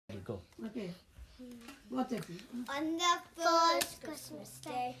Go. Okay. Watch it. On the first Christmas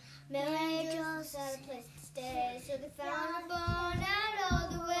day, merry angels had a place to stay. So they found a barn out all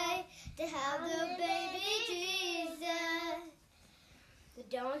the way to have the baby Jesus. The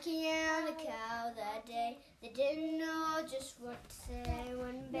donkey and the cow that day, they didn't know just what to say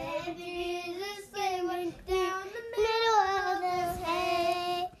when baby Jesus sleigh went down the middle of the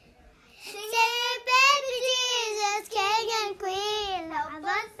hay. Singing, baby Jesus, King and Queen, help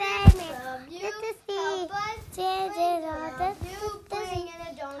us sing from you, help us love you, bringing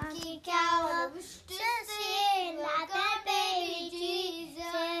a donkey, cow, and a rooster singing like a baby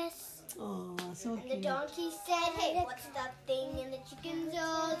Jesus. Oh, so And the cute. donkey said, hey, what's that thing? And the chickens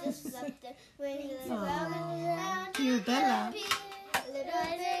all just left their wings and round and round. Cute, Ella. Little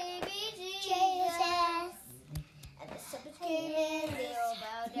baby Jesus. And the shepherds came in, they all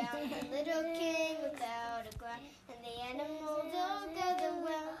bowed down. The little king without a crown. And the animals all gathered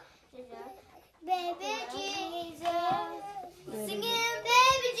round. Baby Jesus. Singing,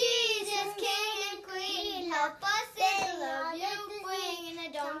 baby Jesus, King and Queen. Help us sing, love you, bring in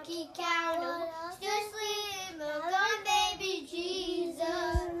a donkey, cow, no just sleep, milk on baby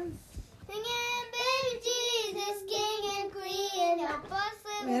Jesus. Singing, baby Jesus, King and Queen. Help us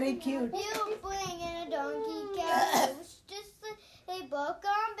sing, Very cute. you bring in a donkey, cow, no just sleep, milk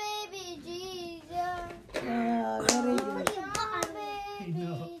on baby Jesus. Very good. Milk on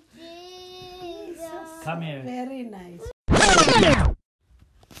baby Jesus. Come here. Very nice.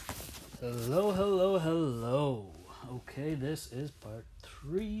 Hello. Okay, this is part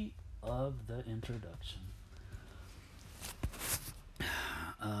 3 of the introduction.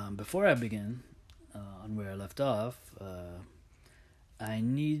 Before I begin on where I left off, I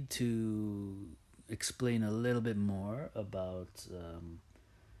need to explain a little bit more about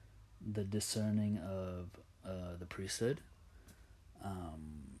the discerning of the priesthood.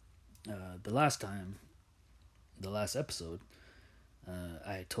 The last episode,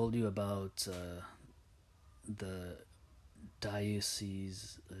 I told you about the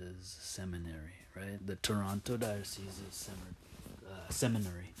diocese seminary, right? The Toronto Diocese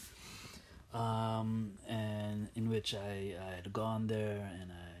Seminary, and in which I had gone there,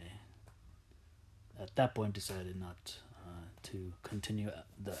 and I at that point decided not to continue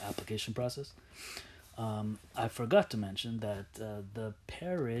the application process. I forgot to mention that the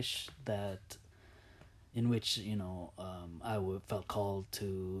parish that in which I felt called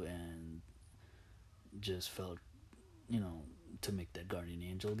to and just felt to make that guardian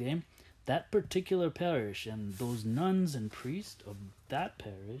angel game, that particular parish and those nuns and priests of that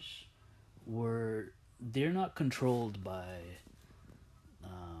parish they're not controlled by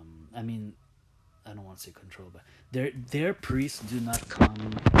I don't want to say controlled by their priests do not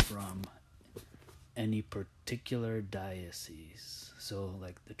come from any particular diocese. So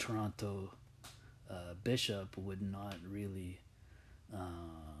like the Toronto bishop would not really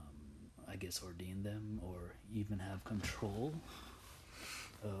ordain them or even have control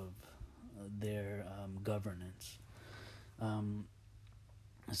of their governance.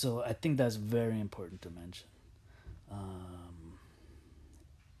 So I think that's very important to mention.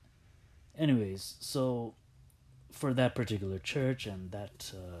 Anyways, so for that particular church and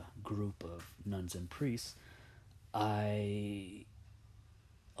that group of nuns and priests, I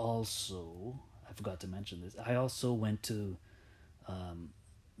forgot to mention this, I also went to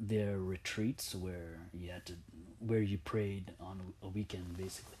their retreats where you prayed on a weekend.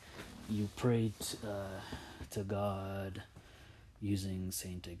 Basically you prayed to God using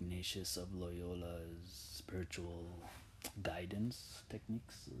Saint Ignatius of Loyola's spiritual guidance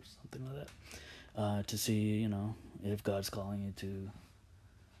techniques or something like that, to see if God's calling you to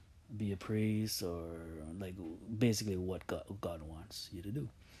be a priest, or like basically what God wants you to do.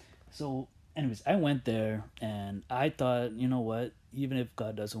 So anyways, I went there and I thought, what, even if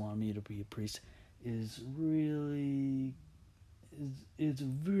God doesn't want me to be a priest, is really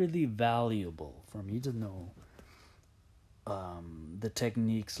valuable for me to know the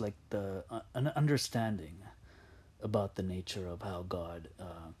techniques, like an understanding about the nature of how God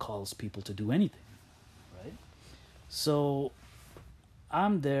calls people to do anything, right? So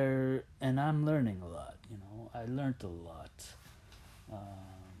I'm there and I'm learning a lot. I learned a lot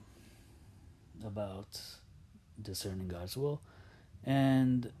about discerning God's will,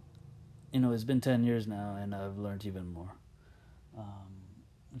 and it's been 10 years now and I've learned even more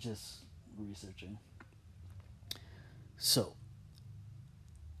just researching. So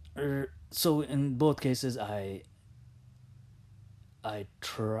in both cases I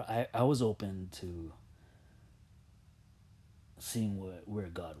was open to seeing where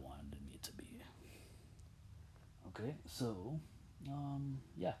God wanted me to be. Okay, so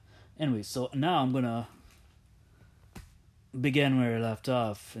Anyway, so now I'm gonna begin where I left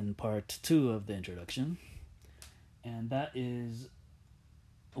off in part 2 of the introduction, and that is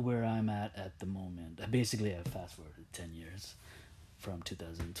where I'm at the moment. Basically, I fast forwarded 10 years from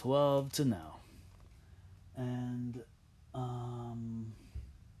 2012 to now, and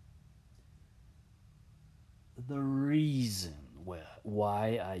the reason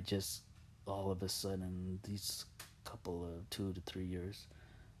why I just all of a sudden these couple of 2 to 3 years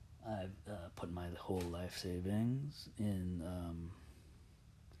I've put my whole life savings in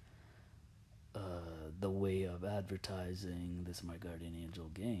the way of advertising this My Guardian Angel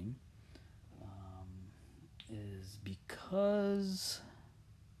game is because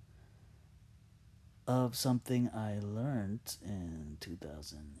of something I learned in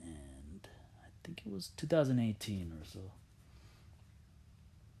 2000 and I think it was 2018 or so.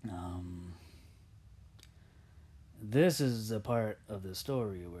 This is the part of the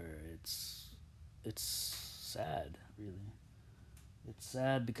story where it's sad, really. It's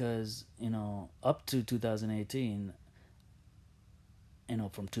sad because, up to 2018,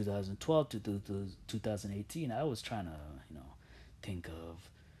 from 2012 to 2018, I was trying to, think of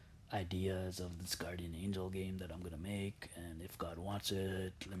ideas of this Guardian Angel game that I'm going to make, and if God wants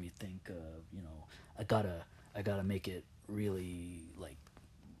it, let me think of, I gotta make it really, like,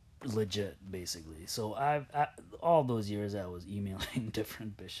 legit, basically. So all those years I was emailing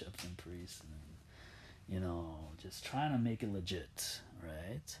different bishops and priests and just trying to make it legit,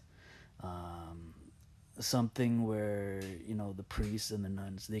 right? Something where the priests and the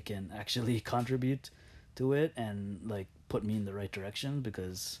nuns, they can actually contribute to it and like put me in the right direction,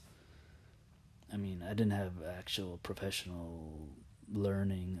 because I didn't have actual professional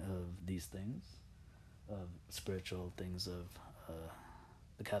learning of these things, of spiritual things of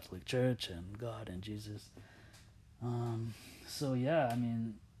the Catholic Church and God and Jesus. So yeah,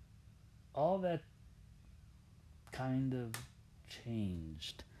 all that kind of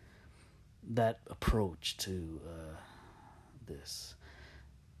changed that approach to this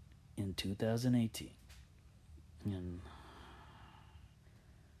in 2018, and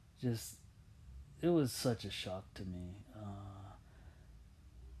just it was such a shock to me.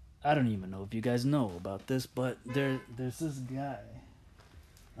 I don't even know if you guys know about this, but there's this guy.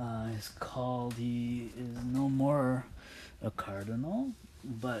 He is no more a cardinal,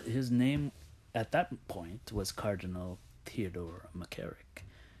 but his name at that point was Cardinal Theodore McCarrick.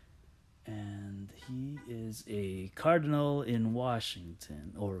 And he is a cardinal in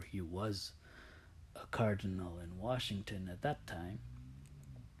Washington, or he was a cardinal in Washington at that time.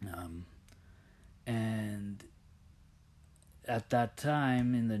 And at that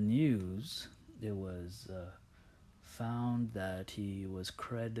time in the news, it was found that he was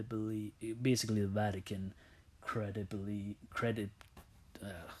basically the Vatican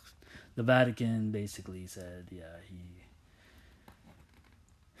the Vatican basically said, yeah,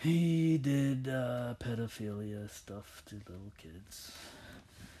 he did pedophilia stuff to little kids,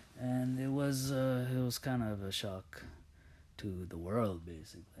 and it was kind of a shock to the world.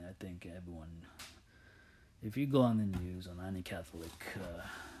 Basically, I think everyone, if you go on the news, on any Catholic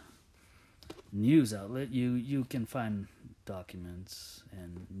news outlet, you can find documents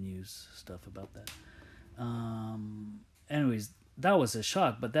and news stuff about that. Anyways, that was a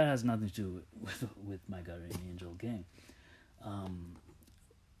shock, but that has nothing to do with My Guardian Angel game.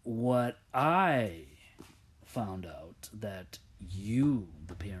 What I found out that you,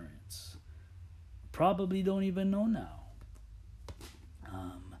 the parents, probably don't even know now.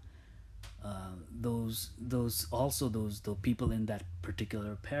 The people in that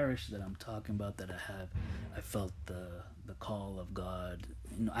particular parish that I'm talking about, that I felt the call of God.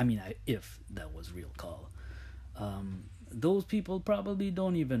 If that was real call, those people probably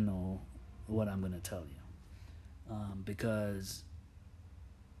don't even know what I'm going to tell you, because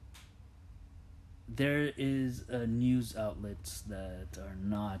there is news outlets that are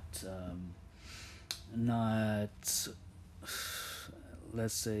not,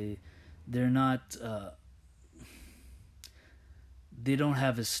 let's say, they're not, they don't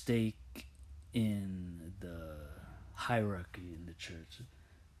have a stake in the hierarchy in the church.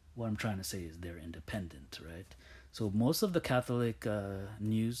 What I'm trying to say is they're independent, right? So most of the Catholic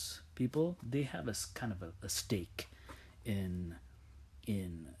news people, they have a kind of a stake in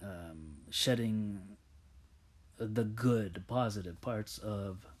shedding the good, positive parts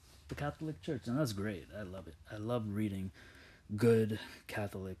of the Catholic Church, and that's great. I love it. I love reading good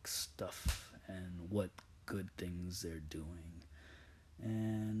Catholic stuff and what good things they're doing.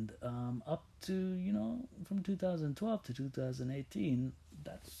 And up to, from 2012 to 2018,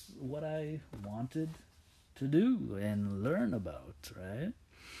 that's what I wanted to do and learn about, right?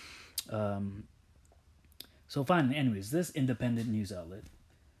 Um, so finally, anyways, this independent news outlet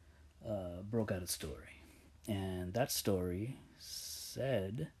broke out a story, and that story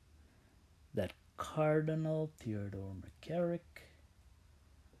said that Cardinal Theodore McCarrick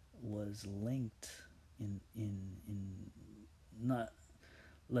was linked in not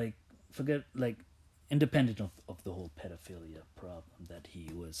like forget like independent of the whole pedophilia problem that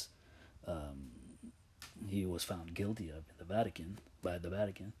he was found guilty of in the Vatican by the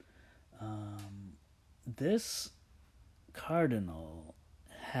Vatican. This cardinal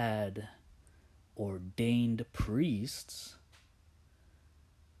had ordained priests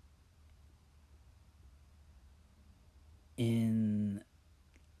in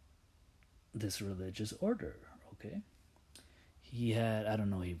this religious order. Okay, he had, I don't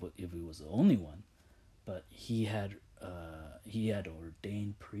know if he was the only one, but he had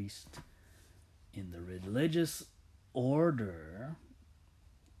ordained priests in the religious order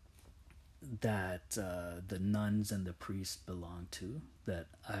that the nuns and the priests belonged to, that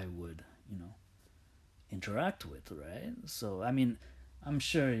I would, interact with, right? So I mean, I'm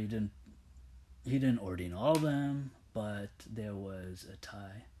sure he didn't ordain all of them, but there was a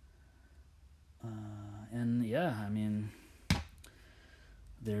tie. And yeah, I mean,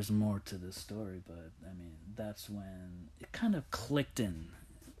 there's more to this story, but I mean, that's when it kind of clicked in.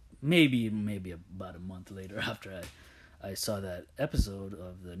 Maybe about a month later, after I saw that episode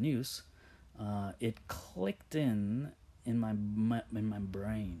of the news, it clicked in my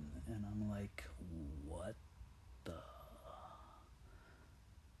brain, and I'm like, what the?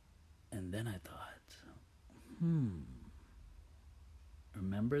 And then I thought,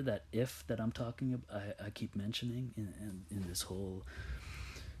 remember that if that I'm talking about, I keep mentioning in this whole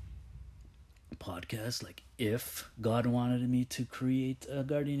podcast, like if God wanted me to create a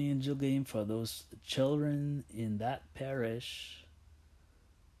guardian angel game for those children in that parish,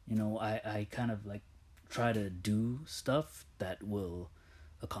 I kind of like try to do stuff that will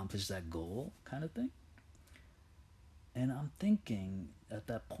accomplish that goal, kind of thing. And I'm thinking at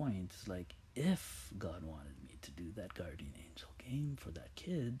that point, like, if God wanted me to do that guardian angel game for that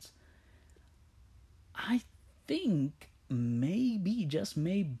kids, I think maybe, just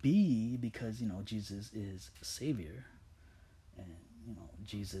maybe, because Jesus is Savior, and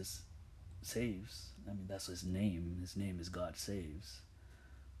Jesus saves. I mean, that's his name. His name is God Saves.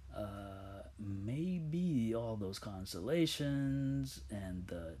 Maybe all those constellations and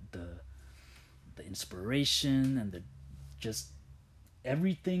the inspiration and the just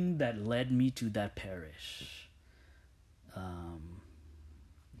everything that led me to that parish.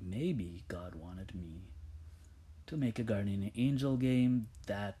 Maybe God wanted me to make a guardian angel game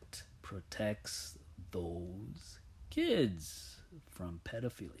that protects those kids from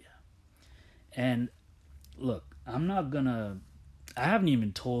pedophilia. And look, I haven't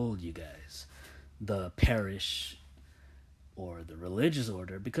even told you guys the parish or the religious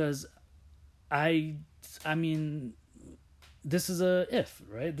order, because I mean, this is a if,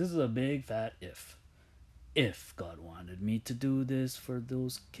 right? This is a big fat if. If God wanted me to do this for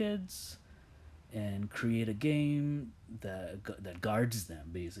those kids and create a game that guards them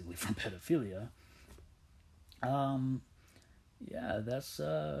basically from pedophilia, yeah, that's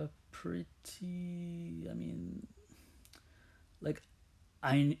pretty. I mean, like,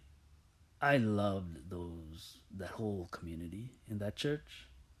 I loved that whole community in that church,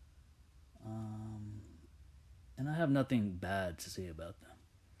 and I have nothing bad to say about them.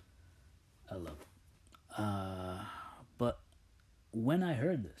 I love it. But when I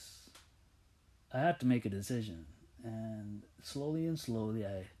heard this, I had to make a decision, and slowly,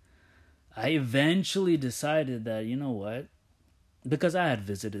 I eventually decided that, you know what, because I had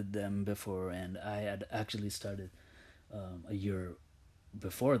visited them before, and I had actually started a year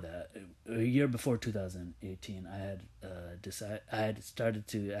before 2018, I had started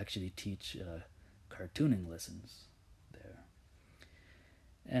to actually teach cartooning lessons there.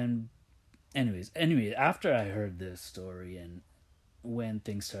 And anyway, after I heard this story and when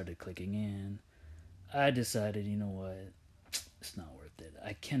things started clicking in, I decided, you know what, it's not worth it.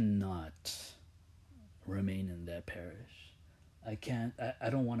 I cannot remain in that parish. I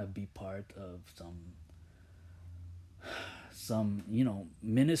don't want to be part of some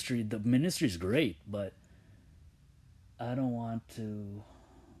ministry. The ministry is great, but I don't want to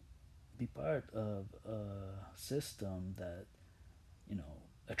be part of a system that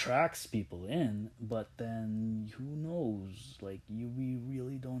attracts people in, but then who knows, like, we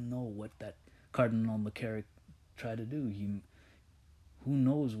really don't know what that Cardinal McCarrick tried to do. Who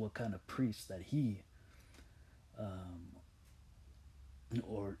knows what kind of priest that he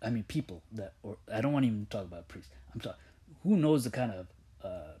people that, or I don't want to even talk about priests. I'm talking, who knows the kind of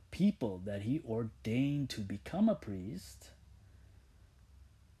people that he ordained to become a priest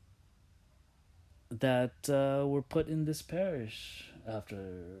that were put in this parish after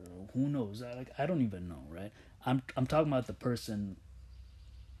who knows, I don't even know, right? I'm talking about the person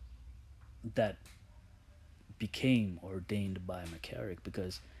that became ordained by McCarrick,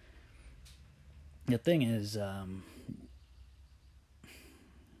 because the thing is,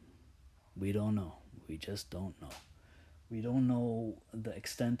 we don't know. We just don't know. We don't know the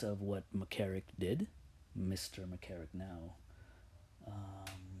extent of what McCarrick did, Mr. McCarrick now.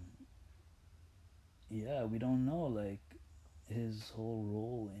 Yeah, we don't know, like, his whole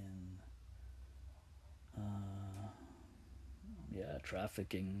role in,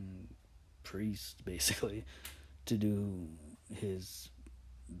 trafficking priests, basically, to do his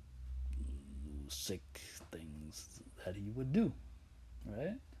sick things that he would do,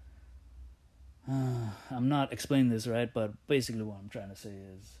 right? I'm not explaining this right, but basically what I'm trying to say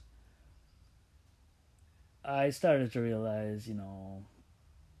is I started to realize,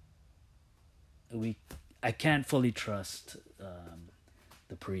 I can't fully trust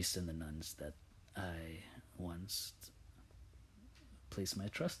the priests and the nuns that I once placed my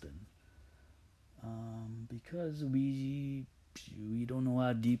trust in, because we don't know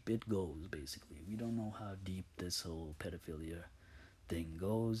how deep it goes. Basically, we don't know how deep this whole pedophilia thing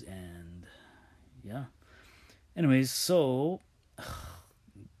goes, and yeah. Anyways, so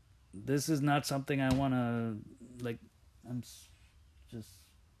this is not something I want to, like, I'm just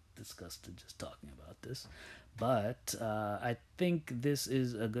disgusted just talking about this, but I think this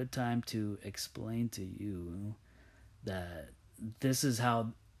is a good time to explain to you that this is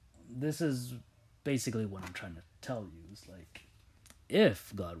basically what I'm trying to tell you. It's like,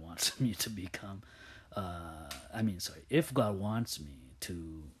 if God wants me to become, if God wants me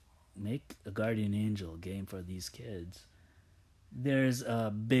to make a guardian angel game for these kids, there's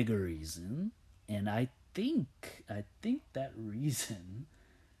a bigger reason, and I think that reason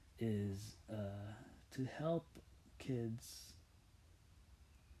is to help kids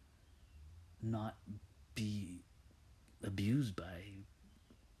not be abused by,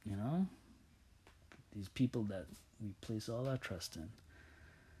 these people that we place all our trust in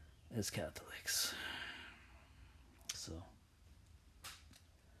as Catholics. So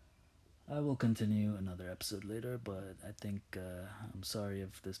I will continue another episode later, but I think I'm sorry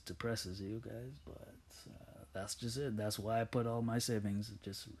if this depresses you guys, but that's just it. That's why I put all my savings.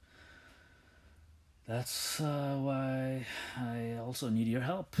 That's why I also need your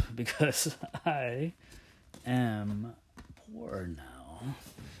help, because I am poor now.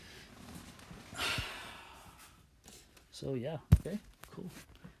 So yeah, okay, cool.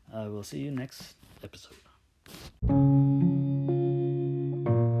 I will see you next episode.